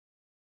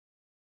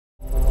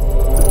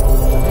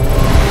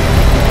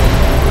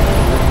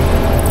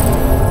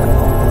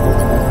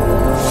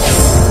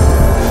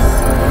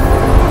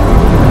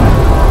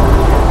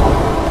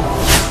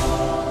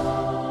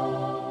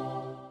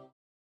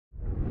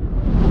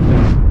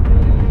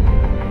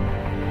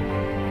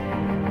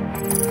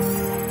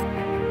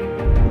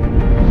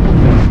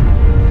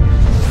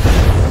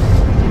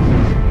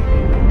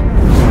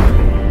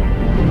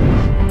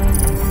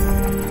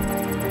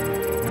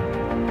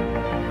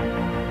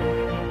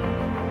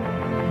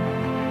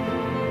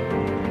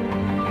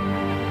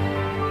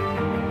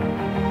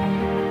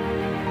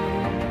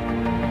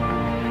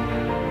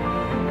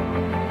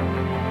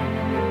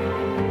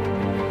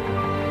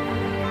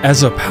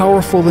As a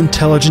powerful,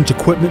 intelligent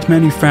equipment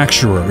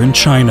manufacturer in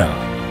China,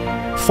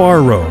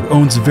 Faroad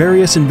owns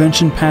various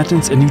invention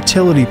patents and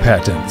utility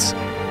patents.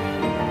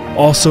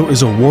 Also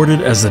is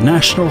awarded as the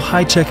National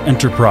High-Tech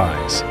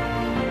Enterprise.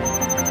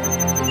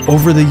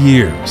 Over the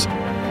years,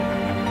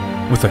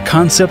 with a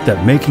concept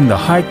that making the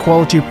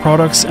high-quality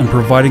products and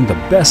providing the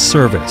best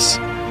service,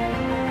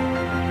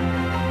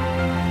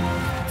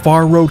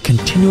 Faroad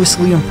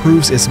continuously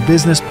improves its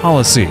business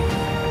policy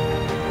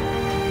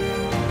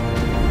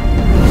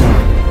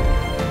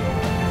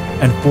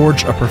and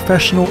forge a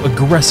professional,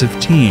 aggressive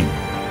team,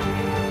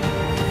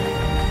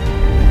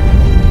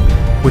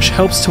 which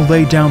helps to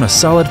lay down a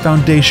solid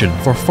foundation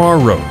for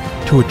Faroad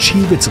to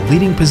achieve its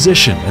leading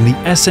position in the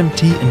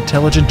SMT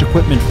intelligent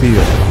equipment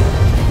field.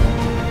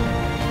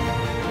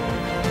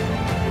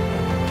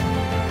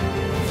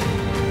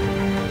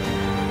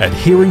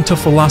 Adhering to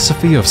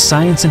philosophy of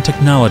science and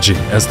technology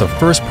as the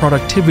first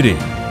productivity,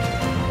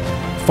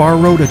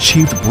 Faroad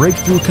achieved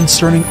breakthrough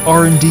concerning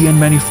R&D and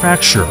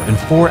manufacture in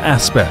 4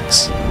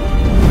 aspects.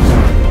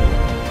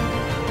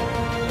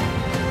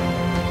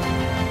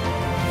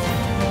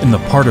 In the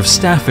part of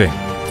staffing,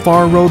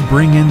 Faroad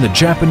bring in the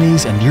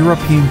Japanese and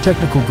European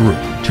technical group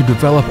to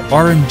develop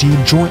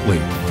R&D jointly.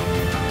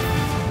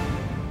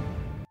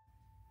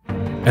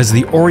 As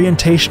the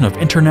orientation of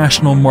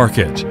international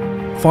market,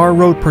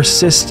 Faroad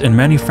persists in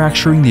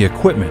manufacturing the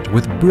equipment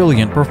with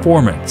brilliant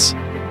performance.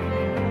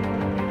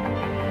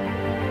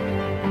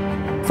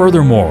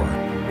 Furthermore,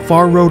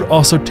 Faroad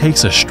also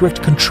takes a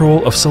strict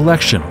control of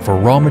selection for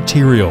raw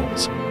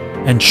materials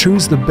and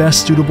choose the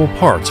best suitable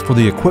parts for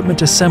the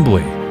equipment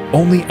assembly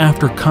only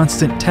after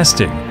constant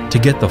testing to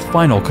get the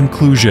final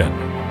conclusion.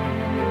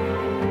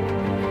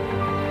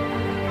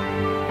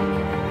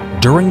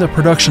 During the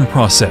production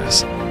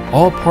process,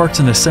 all parts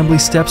and assembly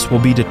steps will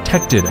be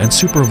detected and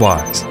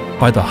supervised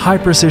by the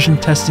high-precision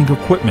testing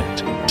equipment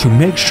to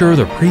make sure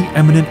the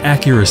preeminent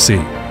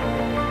accuracy.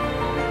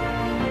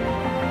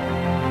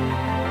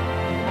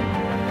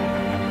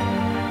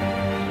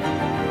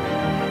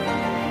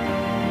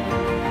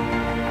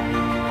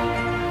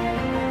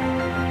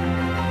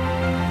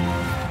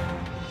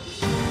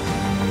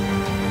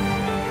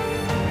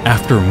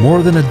 After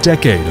more than a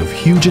decade of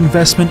huge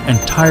investment and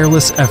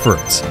tireless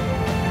efforts,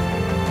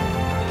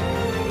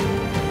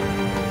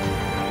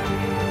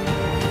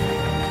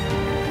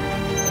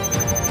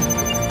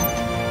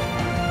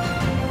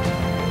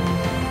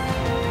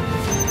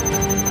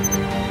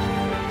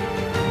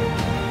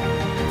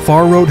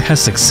 Faroad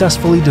has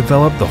successfully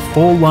developed the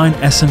full-line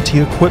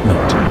SMT equipment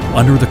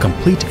under the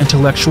complete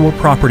intellectual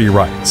property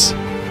rights.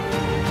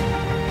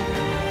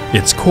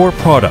 Its core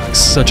products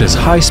such as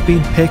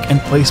high-speed pick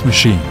and place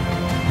machine,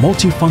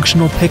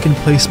 multifunctional pick and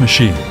place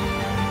machine,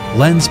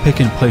 lens pick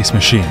and place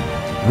machine,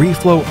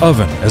 reflow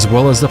oven, as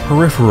well as the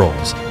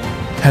peripherals,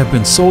 have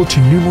been sold to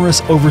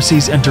numerous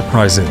overseas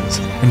enterprises,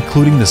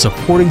 including the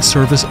supporting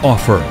service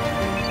offer.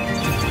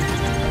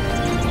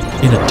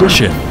 In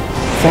addition,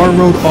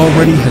 Faroad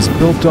already has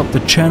built up the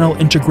channel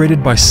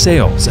integrated by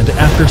sales and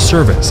after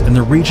service in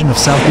the region of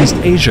Southeast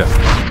Asia,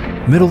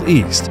 Middle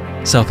East,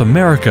 South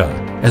America,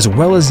 as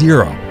well as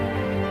Europe.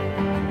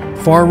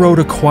 Faroad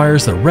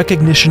acquires the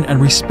recognition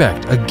and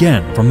respect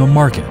again from the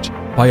market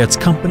by its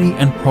company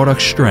and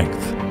product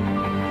strength.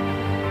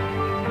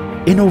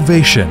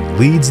 Innovation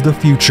leads the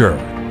future.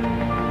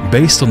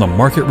 Based on the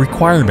market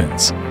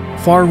requirements,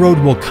 Faroad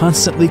will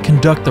constantly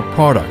conduct the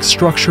product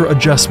structure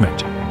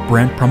adjustment,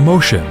 brand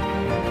promotion,